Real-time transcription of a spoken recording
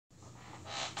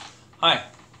Hi.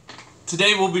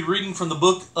 Today we'll be reading from the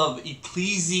book of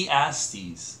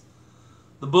Ecclesiastes.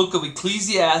 The book of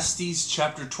Ecclesiastes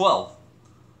chapter 12.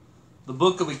 The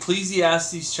book of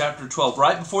Ecclesiastes chapter 12.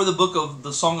 Right before the book of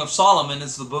the Song of Solomon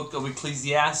is the book of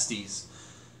Ecclesiastes.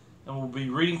 And we'll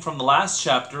be reading from the last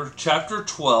chapter, chapter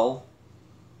 12.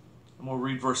 And we'll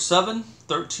read verse 7,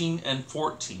 13, and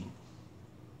 14.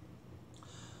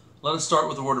 Let us start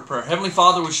with a word of prayer. Heavenly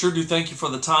Father, we sure do thank you for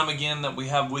the time again that we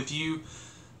have with you,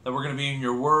 that we're going to be in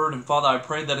your word. And Father, I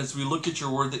pray that as we look at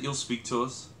your word that you'll speak to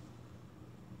us.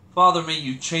 Father, may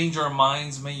you change our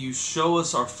minds. May you show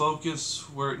us our focus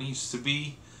where it needs to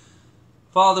be.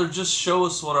 Father, just show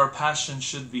us what our passion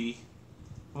should be.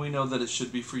 We know that it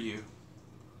should be for you.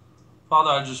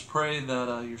 Father, I just pray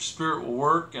that your Spirit will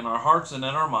work in our hearts and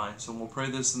in our minds. And we'll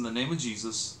pray this in the name of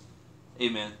Jesus.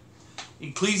 Amen.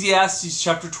 Ecclesiastes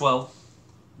chapter 12,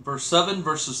 verse 7,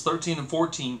 verses 13 and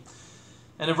 14.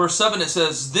 And in verse 7 it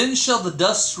says, "Then shall the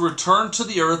dust return to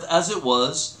the earth as it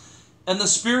was, and the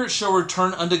spirit shall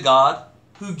return unto God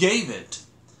who gave it."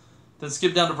 Then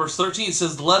skip down to verse 13. It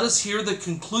says, "Let us hear the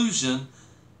conclusion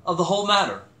of the whole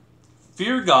matter.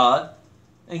 Fear God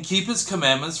and keep his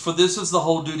commandments, for this is the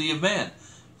whole duty of man.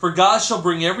 For God shall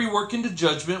bring every work into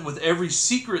judgment with every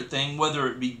secret thing, whether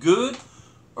it be good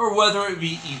or whether it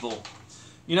be evil."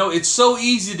 You know, it's so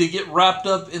easy to get wrapped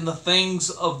up in the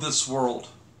things of this world.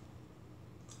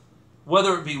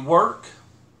 Whether it be work,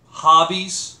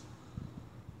 hobbies,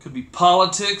 could be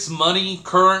politics, money,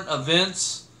 current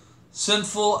events,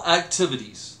 sinful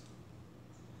activities.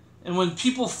 And when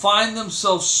people find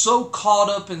themselves so caught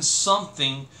up in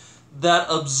something that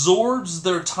absorbs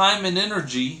their time and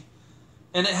energy,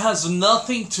 and it has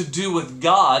nothing to do with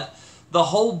God, the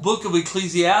whole book of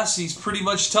Ecclesiastes pretty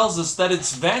much tells us that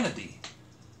it's vanity.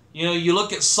 You know, you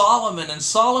look at Solomon, and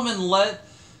Solomon let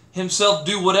himself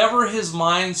do whatever his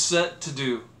mind set to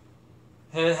do.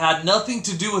 It had nothing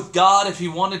to do with God. If he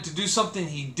wanted to do something,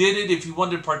 he did it. If he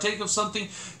wanted to partake of something,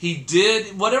 he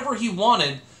did. Whatever he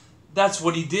wanted, that's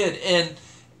what he did.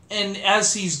 And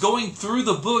as he's going through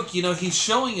the book, you know, he's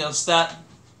showing us that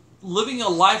living a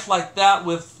life like that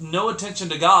with no attention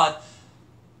to God,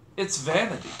 it's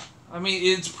vanity. I mean,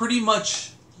 it's pretty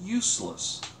much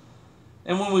useless.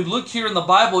 And when we look here in the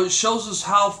Bible, it shows us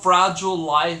how fragile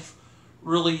life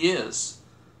really is.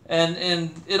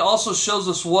 And it also shows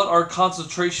us what our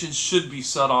concentration should be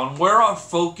set on, where our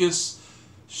focus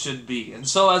should be. And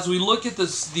so as we look at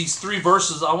these three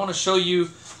verses, I want to show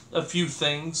you a few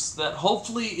things that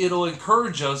hopefully it'll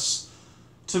encourage us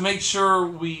to make sure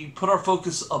we put our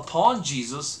focus upon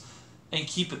Jesus and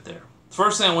keep it there.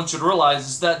 First thing I want you to realize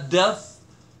is that death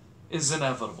is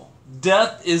inevitable.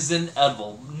 Death is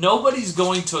inevitable. Nobody's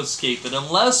going to escape it.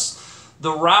 Unless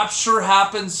the rapture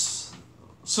happens,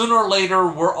 sooner or later,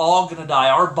 we're all going to die.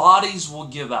 Our bodies will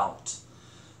give out.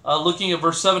 Looking at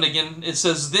verse 7 again, it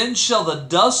says, "Then shall the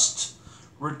dust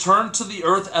return to the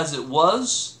earth as it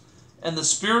was, and the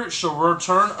spirit shall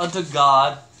return unto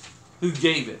God who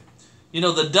gave it." You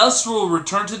know, the dust will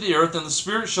return to the earth, and the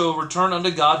spirit shall return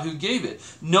unto God who gave it.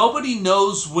 Nobody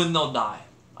knows when they'll die.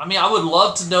 I mean, I would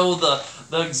love to know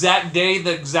the exact day,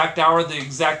 the exact hour, the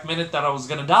exact minute that I was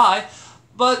going to die,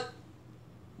 but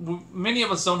many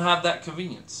of us don't have that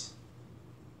convenience.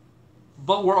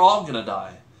 But we're all going to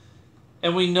die.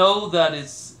 And we know that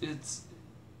it's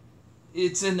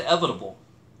inevitable.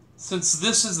 Since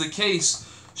this is the case,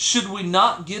 should we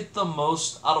not get the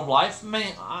most out of life?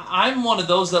 Man, I'm one of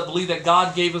those that believe that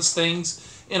God gave us things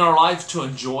in our life to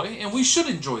enjoy, and we should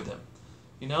enjoy them.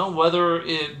 You know, whether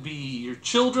it be your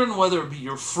children, whether it be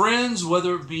your friends,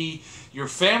 whether it be your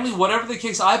family, whatever the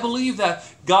case, I believe that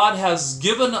God has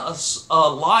given us a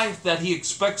life that he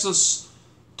expects us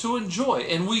to enjoy,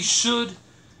 and we should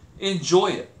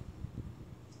enjoy it.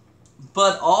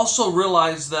 But also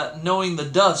realize that knowing the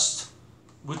dust,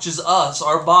 which is us,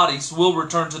 our bodies, will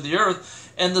return to the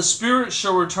earth, and the spirit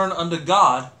shall return unto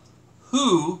God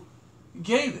who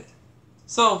gave it.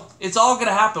 So it's all going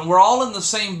to happen. We're all in the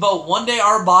same boat. One day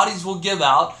our bodies will give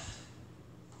out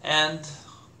and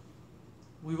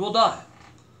we will die.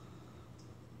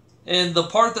 And the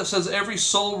part that says every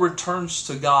soul returns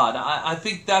to God, I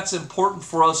think that's important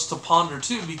for us to ponder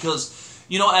too, because,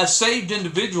 you know, as saved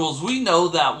individuals, we know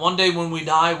that one day when we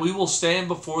die, we will stand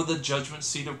before the judgment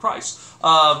seat of Christ.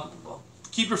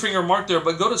 Keep your finger marked there,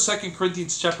 but go to 2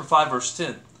 Corinthians chapter 5, verse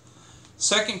 10.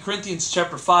 2 Corinthians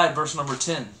chapter 5, verse number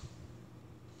 10.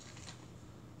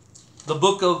 The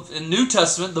book of, in New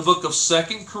Testament, the book of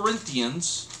 2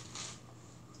 Corinthians,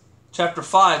 chapter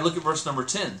 5, look at verse number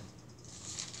 10.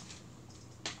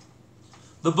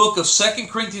 The book of 2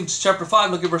 Corinthians, chapter 5,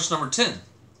 look at verse number 10.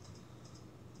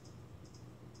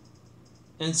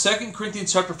 In 2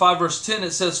 Corinthians chapter 5, verse 10,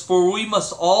 it says, "For we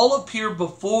must all appear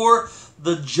before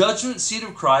the judgment seat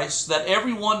of Christ, that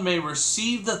everyone may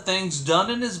receive the things done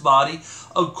in his body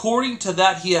according to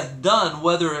that he hath done,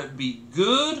 whether it be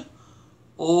good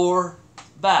or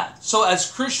bad." So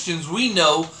as Christians, we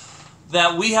know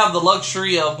that we have the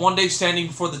luxury of one day standing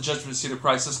before the judgment seat of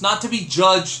Christ. It's not to be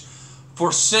judged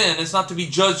for sin. It's not to be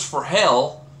judged for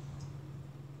hell.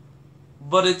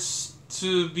 But it's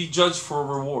to be judged for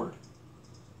reward.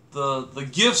 The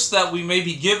gifts that we may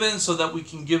be given so that we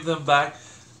can give them back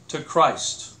to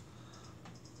Christ.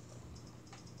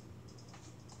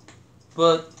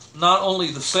 But not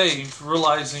only the saved,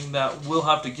 realizing that we'll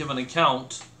have to give an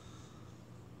account,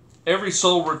 every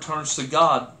soul returns to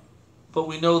God. But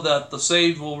we know that the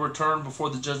saved will return before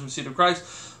the judgment seat of Christ.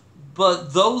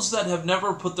 But those that have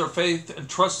never put their faith and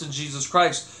trust in Jesus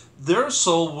Christ, their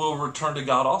soul will return to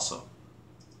God also.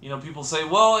 You know, people say,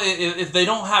 well, if they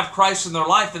don't have Christ in their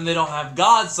life, then they don't have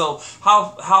God. So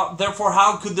therefore,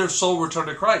 how could their soul return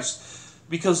to Christ?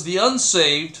 Because the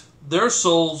unsaved, their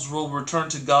souls will return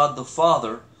to God the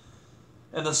Father.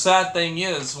 And the sad thing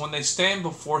is, when they stand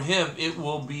before Him, it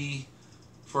will be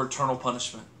for eternal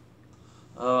punishment.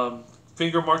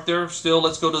 Finger mark there. Still,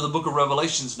 let's go to the book of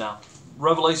Revelations now.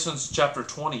 Revelations chapter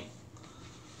 20.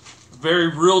 Very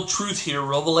real truth here.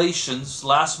 Revelations,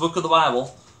 last book of the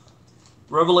Bible.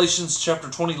 Revelations chapter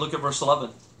 20, look at verse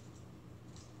 11.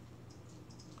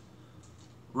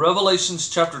 Revelations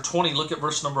chapter 20, look at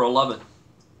verse number 11.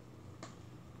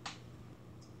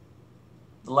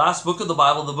 The last book of the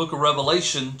Bible, the book of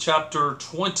Revelation, chapter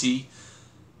 20,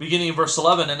 beginning in verse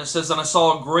 11, and it says, "And I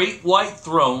saw a great white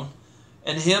throne,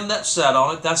 and him that sat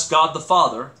on it," that's God the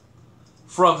Father,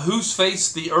 "from whose face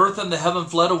the earth and the heaven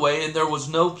fled away, and there was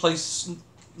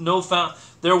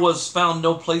found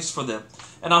no place for them.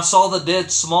 And I saw the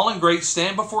dead, small and great,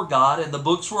 stand before God, and the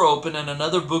books were open, and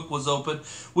another book was opened,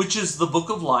 which is the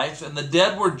book of life. And the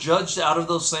dead were judged out of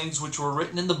those things which were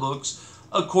written in the books,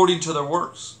 according to their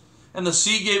works. And the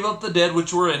sea gave up the dead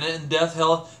which were in it, and death,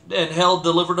 hell, and hell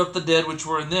delivered up the dead which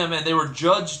were in them, and they were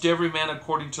judged every man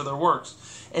according to their works.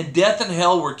 And death and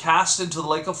hell were cast into the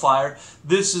lake of fire.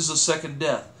 This is the second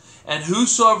death. And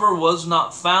whosoever was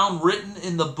not found written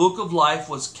in the book of life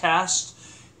was cast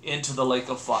into the lake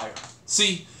of fire."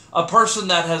 See, a person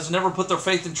that has never put their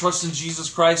faith and trust in Jesus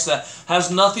Christ, that has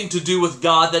nothing to do with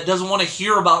God, that doesn't want to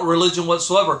hear about religion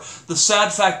whatsoever, the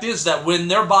sad fact is that when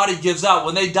their body gives out,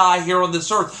 when they die here on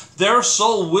this earth, their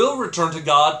soul will return to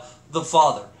God the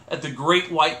Father at the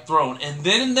great white throne. And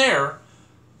then and there,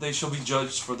 they shall be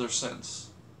judged for their sins.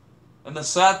 And the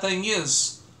sad thing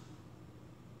is,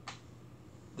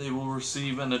 they will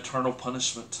receive an eternal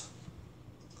punishment.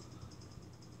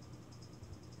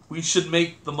 We should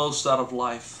make the most out of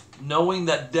life, knowing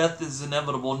that death is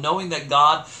inevitable, knowing that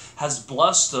God has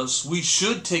blessed us. We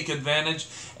should take advantage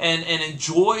and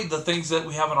enjoy the things that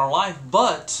we have in our life,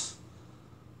 but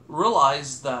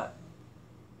realize that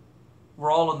we're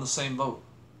all in the same boat.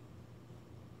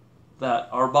 That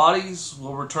our bodies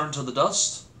will return to the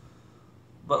dust,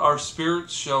 but our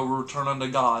spirits shall return unto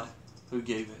God who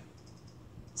gave it.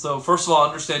 So first of all,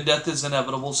 understand death is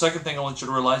inevitable. Second thing I want you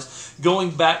to realize,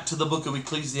 going back to the book of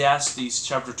Ecclesiastes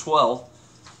chapter 12,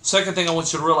 second thing I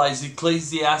want you to realize,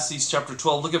 Ecclesiastes chapter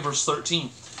 12, look at verse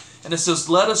 13. And it says,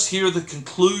 "Let us hear the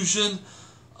conclusion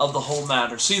of the whole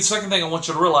matter." See, the second thing I want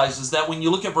you to realize is that when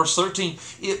you look at verse 13,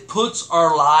 it puts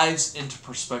our lives into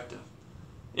perspective.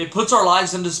 It puts our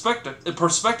lives into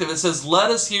perspective. It says, "Let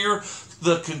us hear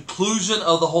the conclusion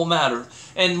of the whole matter."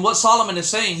 And what Solomon is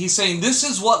saying, he's saying this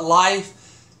is what life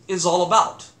is all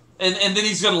about. And then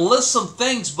he's going to list some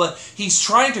things, but he's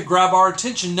trying to grab our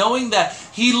attention, knowing that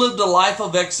he lived a life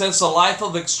of excess, a life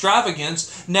of extravagance.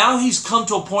 Now he's come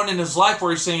to a point in his life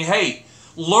where he's saying, hey,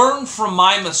 learn from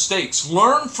my mistakes.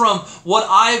 Learn from what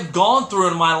I've gone through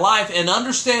in my life, and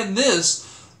understand this,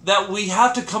 that we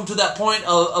have to come to that point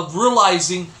of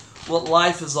realizing what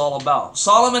life is all about.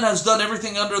 Solomon has done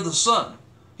everything under the sun.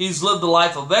 He's lived a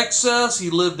life of excess. He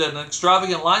lived an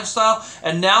extravagant lifestyle.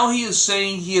 And now he is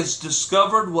saying he has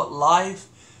discovered what life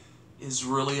is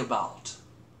really about.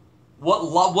 What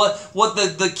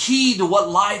the key to what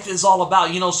life is all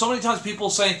about. You know, so many times people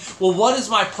say, well, what is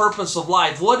my purpose of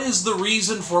life? What is the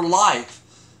reason for life?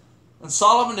 And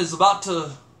Solomon is about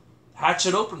to hatch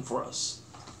it open for us.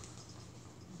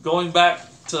 Going back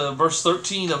to verse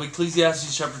 13 of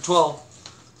Ecclesiastes chapter 12.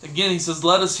 Again, he says,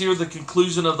 "Let us hear the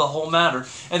conclusion of the whole matter."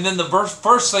 And then the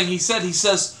first thing he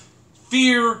says,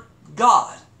 "Fear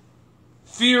God."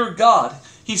 Fear God.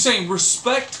 He's saying,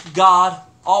 respect God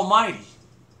Almighty.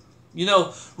 You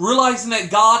know, realizing that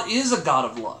God is a God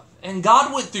of love. And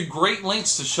God went through great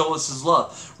lengths to show us his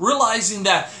love. Realizing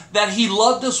that he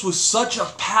loved us with such a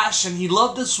passion. He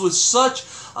loved us with such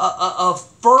a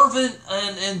fervent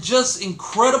and just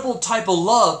incredible type of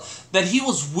love that he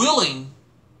was willing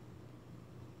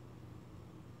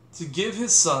to give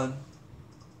his son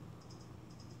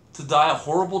to die a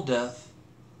horrible death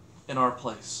in our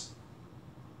place.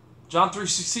 John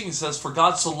 3:16 says, "For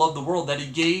God so loved the world that he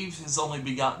gave his only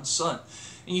begotten son."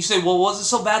 And you say, well, was it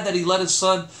so bad that he let his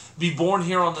son be born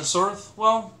here on this earth?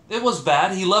 Well, it was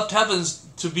bad. He left heavens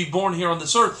to be born here on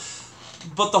this earth.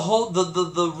 But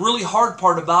the really hard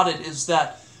part about it is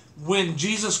that when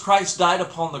Jesus Christ died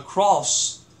upon the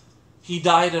cross, he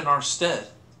died in our stead.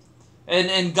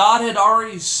 And God had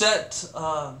already set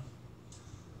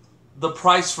the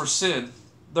price for sin.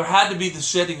 There had to be the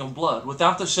shedding of blood.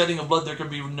 Without the shedding of blood, there could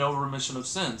be no remission of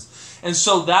sins. And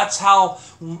so that's how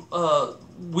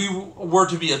we were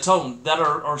to be atoned. That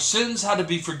our sins had to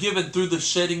be forgiven through the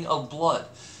shedding of blood.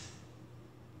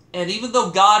 And even though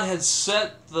God had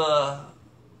set the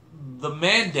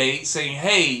mandate saying,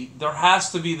 hey, there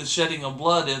has to be the shedding of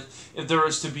blood if there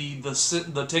is to be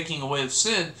the taking away of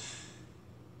sin,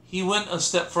 he went a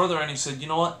step further and he said, you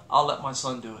know what? I'll let my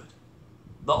son do it.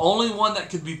 The only one that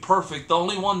could be perfect, the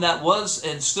only one that was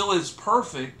and still is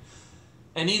perfect,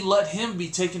 and he let him be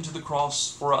taken to the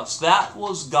cross for us. That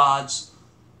was God's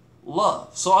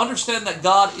love. So understand that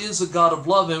God is a God of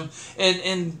love.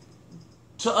 And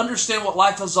to understand what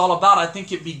life is all about, I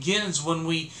think it begins when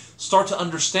we start to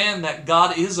understand that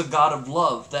God is a God of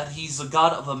love, that he's a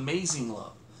God of amazing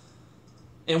love.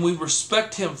 And we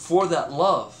respect him for that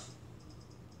love.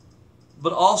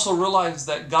 But also realize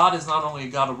that God is not only a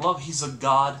God of love, he's a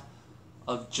God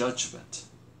of judgment.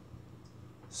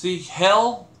 See,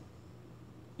 hell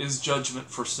is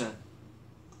judgment for sin.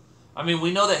 I mean,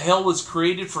 we know that hell was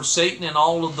created for Satan and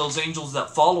all of those angels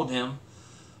that followed him,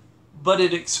 but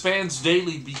it expands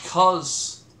daily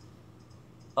because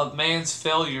of man's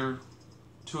failure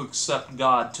to accept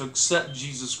God, to accept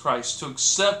Jesus Christ, to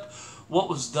accept what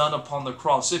was done upon the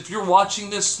cross. If you're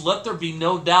watching this, let there be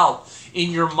no doubt in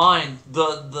your mind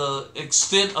the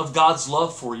extent of God's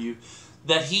love for you.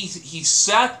 That he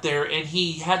sat there and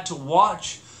he had to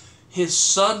watch his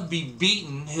son be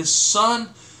beaten. His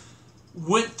son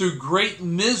went through great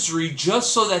misery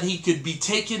just so that he could be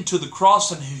taken to the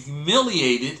cross and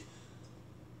humiliated.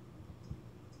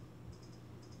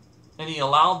 And he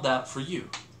allowed that for you.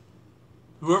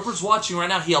 Whoever's watching right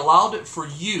now, he allowed it for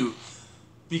you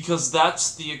because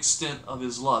that's the extent of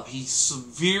his love. He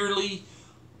severely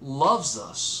loves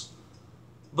us.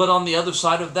 But on the other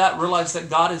side of that, realize that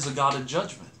God is a God of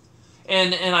judgment.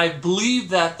 And I believe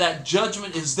that that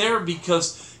judgment is there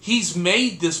because he's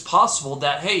made this possible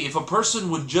that, hey, if a person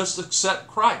would just accept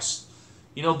Christ,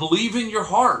 believe in your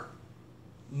heart,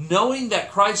 knowing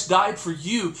that Christ died for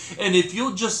you, and if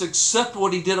you'll just accept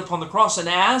what he did upon the cross and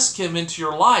ask him into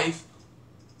your life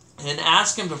and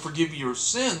ask him to forgive you your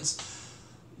sins,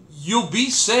 you'll be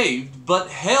saved. But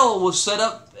hell was set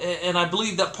up, and I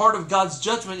believe that part of God's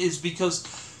judgment is because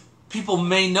people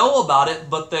may know about it,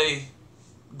 but they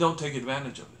don't take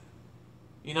advantage of it.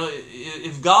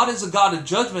 If God is a God of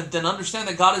judgment, then understand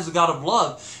that God is a God of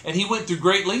love. And he went through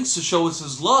great lengths to show us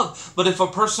his love. But if a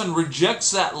person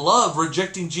rejects that love,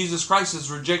 rejecting Jesus Christ is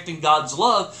rejecting God's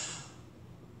love,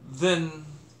 then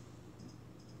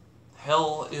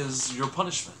hell is your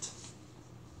punishment.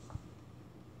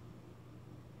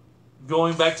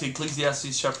 Going back to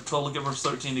Ecclesiastes chapter 12, look at verse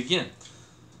 13 again.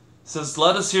 It says,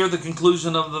 let us hear the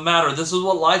conclusion of the matter. This is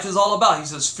what life is all about. He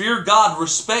says, fear God,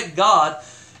 respect God.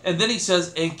 And then he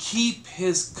says, and keep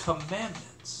his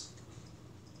commandments.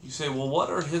 You say, well, what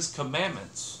are his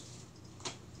commandments?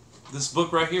 This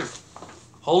book right here,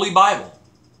 Holy Bible.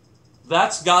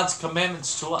 That's God's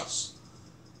commandments to us.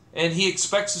 And he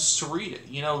expects us to read it.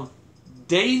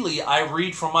 Daily I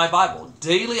read from my Bible.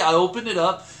 Daily I open it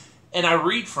up and I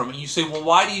read from it. You say, well,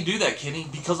 why do you do that, Kenny?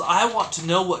 Because I want to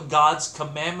know what God's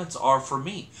commandments are for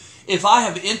me. If I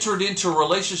have entered into a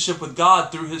relationship with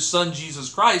God through his son,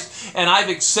 Jesus Christ, and I've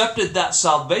accepted that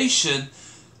salvation,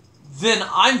 then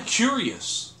I'm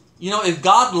curious. If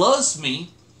God loves me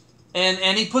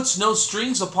and he puts no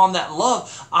strings upon that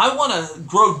love, I want to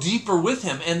grow deeper with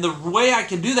him. And the way I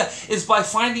can do that is by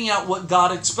finding out what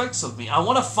God expects of me. I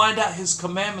want to find out his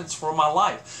commandments for my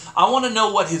life. I want to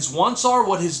know what his wants are,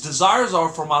 what his desires are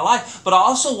for my life, but I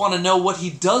also want to know what he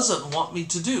doesn't want me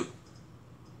to do.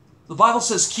 The Bible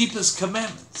says keep his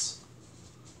commandments.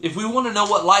 If we want to know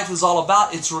what life is all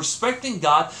about, it's respecting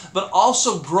God, but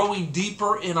also growing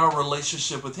deeper in our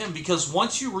relationship with him. Because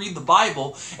once you read the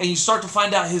Bible and you start to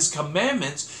find out his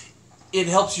commandments, it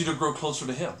helps you to grow closer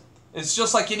to him. It's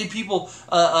just like any people,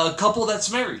 a couple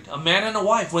that's married, a man and a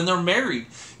wife, when they're married,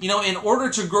 in order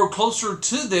to grow closer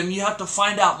to them, you have to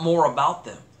find out more about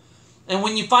them. And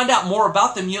when you find out more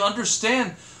about them, you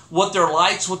understand what their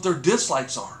likes, what their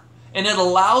dislikes are. And it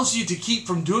allows you to keep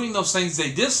from doing those things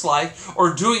they dislike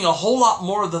or doing a whole lot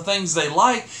more of the things they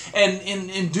like. And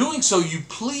in doing so, you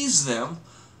please them,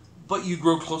 but you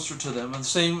grow closer to them. And the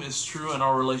same is true in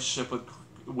our relationship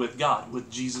with God, with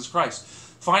Jesus Christ.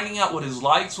 Finding out what his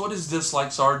likes, what his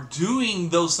dislikes are, doing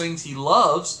those things he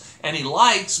loves and he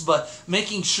likes, but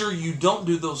making sure you don't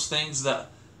do those things that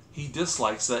he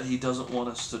dislikes, that he doesn't want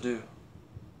us to do.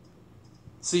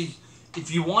 See, if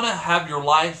you want to have your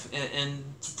life and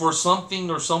for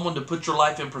something or someone to put your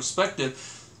life in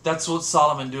perspective, that's what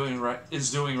Solomon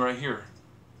is doing right here.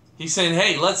 He's saying,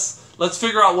 hey, let's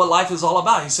figure out what life is all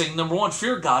about. He's saying, number one,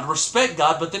 fear God, respect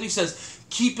God, but then he says,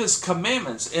 keep his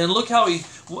commandments. And look how he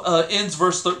ends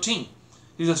verse 13.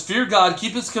 He says, fear God,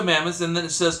 keep his commandments, and then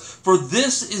it says, for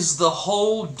this is the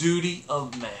whole duty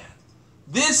of man.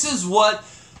 This is what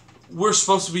we're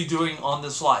supposed to be doing on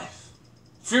this life.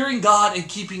 Fearing God and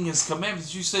keeping his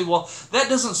commandments. You say, well, that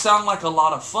doesn't sound like a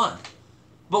lot of fun.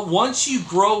 But once you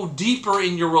grow deeper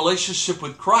in your relationship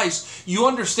with Christ, you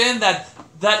understand that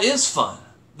that is fun.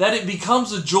 That it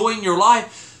becomes a joy in your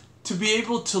life to be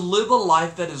able to live a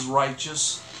life that is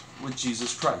righteous with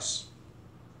Jesus Christ.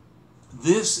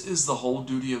 This is the whole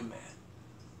duty of man.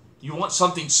 You want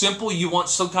something simple, you want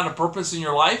some kind of purpose in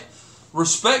your life,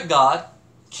 respect God,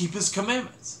 keep his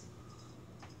commandments.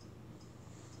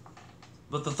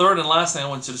 But the third and last thing I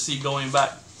want you to see, going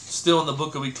back still in the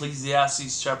book of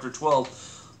Ecclesiastes chapter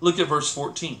 12, look at verse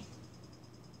 14.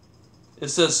 It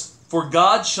says, for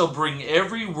God shall bring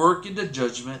every work into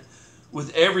judgment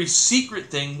with every secret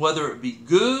thing, whether it be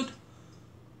good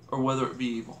or whether it be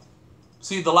evil.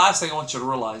 See, the last thing I want you to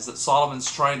realize that Solomon's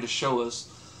trying to show us,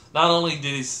 not only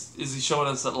is he showing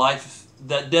us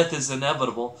that death is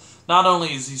inevitable, not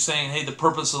only is he saying, hey, the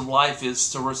purpose of life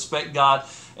is to respect God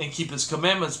and keep his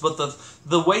commandments, but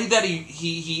the way that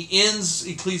he ends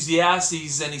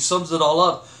Ecclesiastes and he sums it all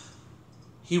up,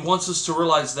 he wants us to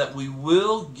realize that we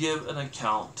will give an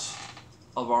account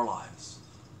of our lives.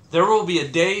 There will be a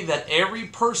day that every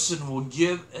person will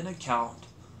give an account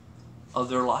of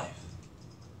their life.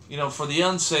 For the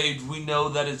unsaved, we know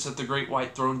that it's at the great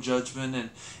white throne judgment,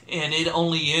 and it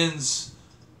only ends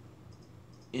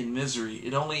in misery.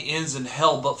 It only ends in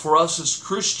hell. But for us as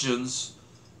Christians,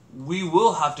 we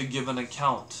will have to give an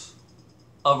account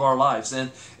of our lives.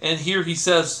 And here he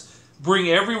says, bring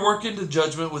every work into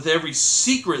judgment with every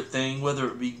secret thing, whether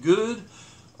it be good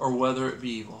or whether it be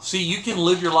evil. See, you can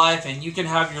live your life and you can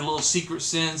have your little secret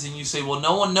sins and you say, well,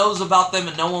 no one knows about them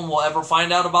and no one will ever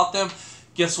find out about them.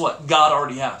 Guess what? God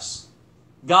already has.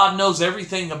 God knows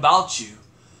everything about you.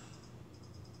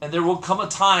 And there will come a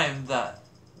time that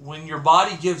when your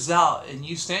body gives out and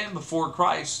you stand before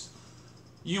Christ,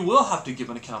 you will have to give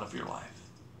an account of your life.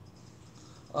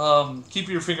 Keep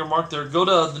your finger marked there. Go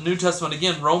to the New Testament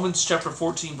again, Romans chapter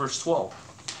 14, verse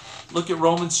 12. Look at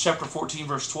Romans chapter 14,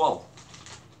 verse 12.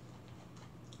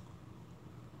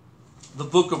 The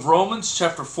book of Romans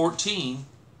chapter 14,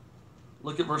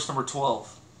 look at verse number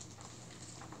 12.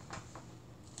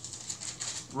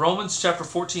 Romans chapter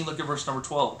 14, look at verse number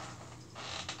 12.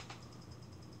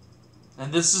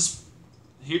 And this is,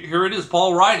 here it is,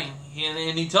 Paul writing,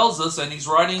 and he tells us, and he's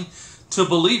writing to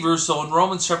believers. So in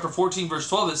Romans chapter 14, verse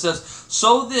 12, it says,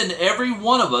 so then every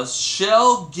one of us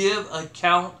shall give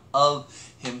account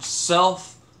of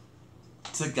himself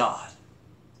to God.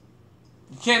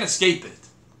 You can't escape it.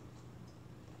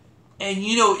 And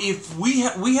if we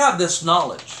have this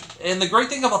knowledge, and the great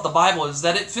thing about the Bible is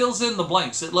that it fills in the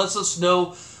blanks. It lets us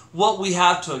know what we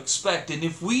have to expect. And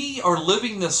if we are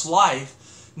living this life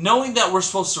knowing that we're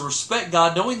supposed to respect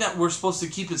God, knowing that we're supposed to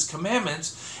keep his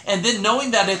commandments, and then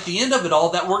knowing that at the end of it all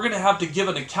that we're going to have to give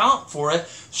an account for it,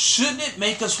 shouldn't it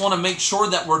make us want to make sure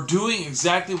that we're doing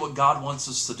exactly what God wants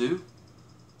us to do?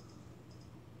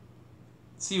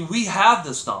 See, we have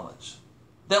this knowledge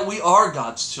that we are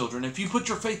God's children. If you put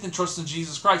your faith and trust in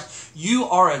Jesus Christ, you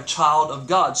are a child of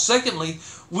God. Secondly,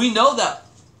 we know that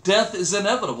death is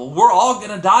inevitable. We're all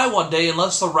going to die one day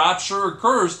unless the rapture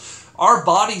occurs. Our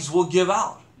bodies will give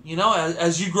out.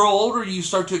 As you grow older, you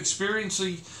start to experience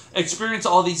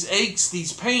all these aches,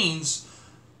 these pains.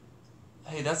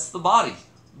 Hey, that's the body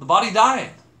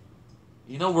dying.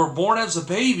 We're born as a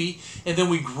baby, and then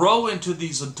we grow into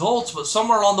these adults, but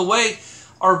somewhere along the way,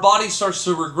 our body starts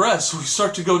to regress. We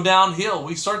start to go downhill.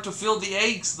 We start to feel the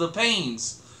aches, the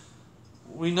pains.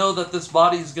 We know that this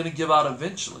body is going to give out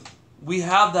eventually. We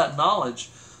have that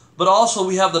knowledge. But also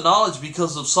we have the knowledge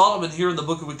because of Solomon here in the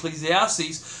book of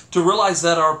Ecclesiastes to realize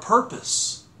that our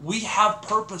purpose, we have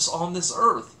purpose on this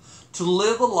earth to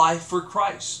live a life for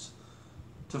Christ,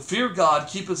 to fear God,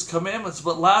 keep His commandments,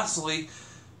 but lastly,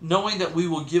 knowing that we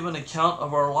will give an account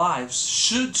of our lives,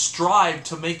 should strive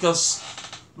to make us,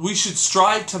 we should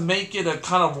strive to make it a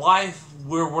kind of life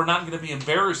where we're not going to be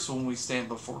embarrassed when we stand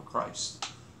before Christ.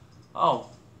 Oh,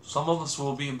 some of us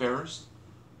will be embarrassed.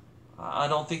 I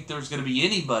don't think there's going to be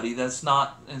anybody that's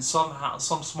not in some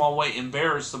small way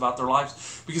embarrassed about their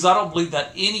lives, because I don't believe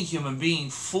that any human being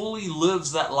fully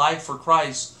lives that life for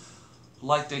Christ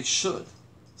like they should.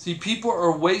 See, people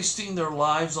are wasting their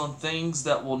lives on things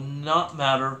that will not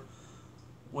matter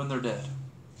when they're dead.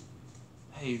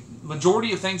 Hey,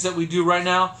 majority of things that we do right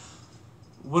now,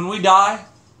 when we die,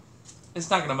 it's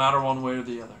not going to matter one way or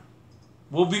the other.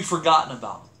 We'll be forgotten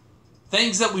about.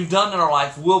 Things that we've done in our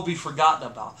life will be forgotten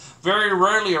about. Very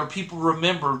rarely are people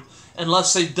remembered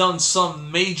unless they've done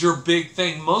some major big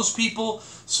thing. Most people,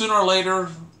 sooner or later,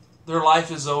 their life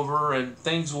is over and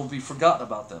things will be forgotten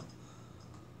about them.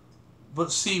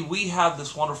 But see, we have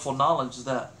this wonderful knowledge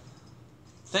that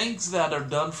things that are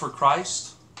done for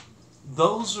Christ,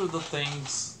 those are the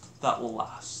things that will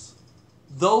last.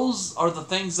 Those are the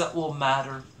things that will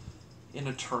matter in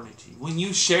eternity. When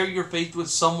you share your faith with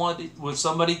somebody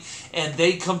and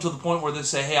they come to the point where they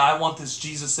say, hey, I want this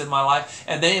Jesus in my life,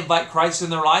 and they invite Christ in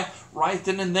their life, right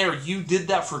then and there, you did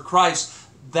that for Christ,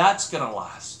 that's going to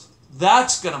last.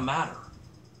 That's going to matter.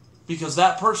 Because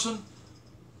that person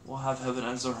will have heaven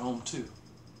as their home too.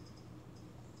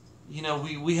 You know,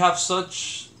 we have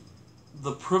such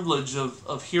the privilege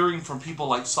of hearing from people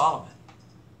like Solomon.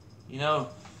 You know,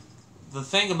 the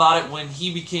thing about it, when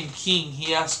he became king,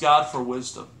 he asked God for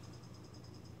wisdom.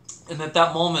 And at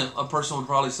that moment, a person would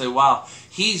probably say, wow,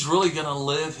 he's really going to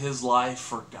live his life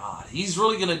for God. He's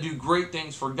really going to do great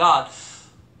things for God.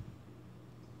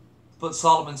 But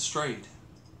Solomon strayed.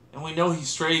 And we know he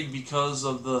strayed because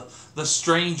of the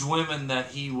strange women that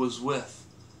he was with.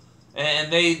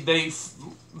 And they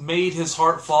made his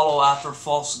heart follow after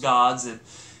false gods.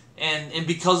 And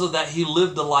because of that, he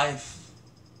lived a life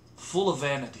full of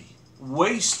vanity.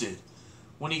 Wasted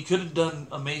when he could have done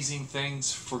amazing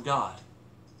things for God.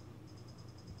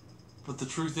 But the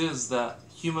truth is that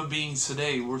human beings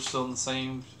today, we're still in the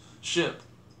same ship.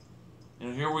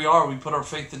 And here we are, we put our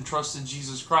faith and trust in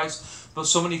Jesus Christ, but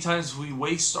so many times we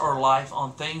waste our life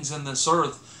on things in this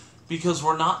earth because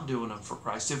we're not doing them for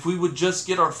Christ. If we would just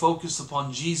get our focus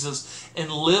upon Jesus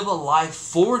and live a life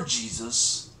for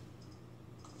Jesus,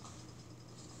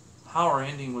 how our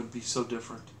ending would be so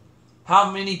different.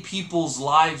 How many people's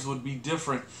lives would be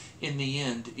different in the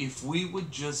end if we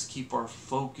would just keep our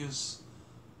focus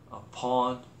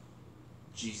upon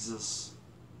Jesus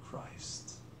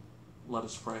Christ. Let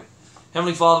us pray.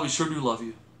 Heavenly Father, we sure do love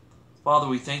you. Father,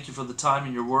 we thank you for the time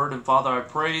in your word. And Father, I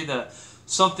pray that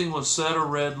something was said or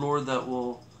read, Lord, that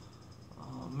will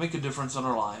make a difference in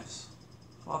our lives.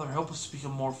 Father, help us to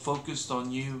become more focused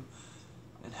on you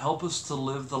and help us to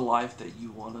live the life that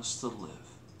you want us to live.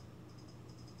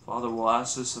 Father, we'll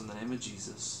ask this in the name of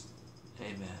Jesus.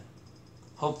 Amen.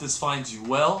 Hope this finds you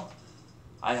well.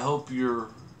 I hope you're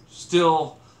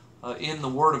still in the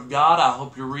Word of God. I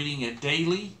hope you're reading it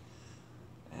daily.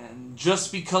 And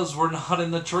just because we're not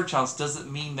in the church house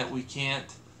doesn't mean that we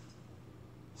can't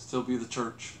still be the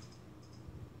church.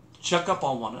 Check up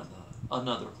on one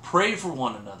another. Pray for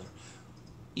one another.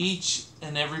 Each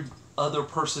and every other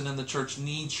person in the church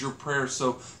needs your prayer.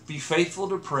 So be faithful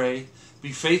to pray.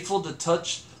 Be faithful to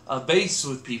touch base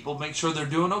with people. Make sure they're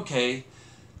doing okay.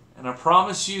 And I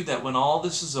promise you that when all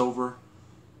this is over,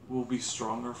 we'll be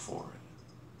stronger for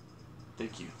it.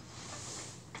 Thank you.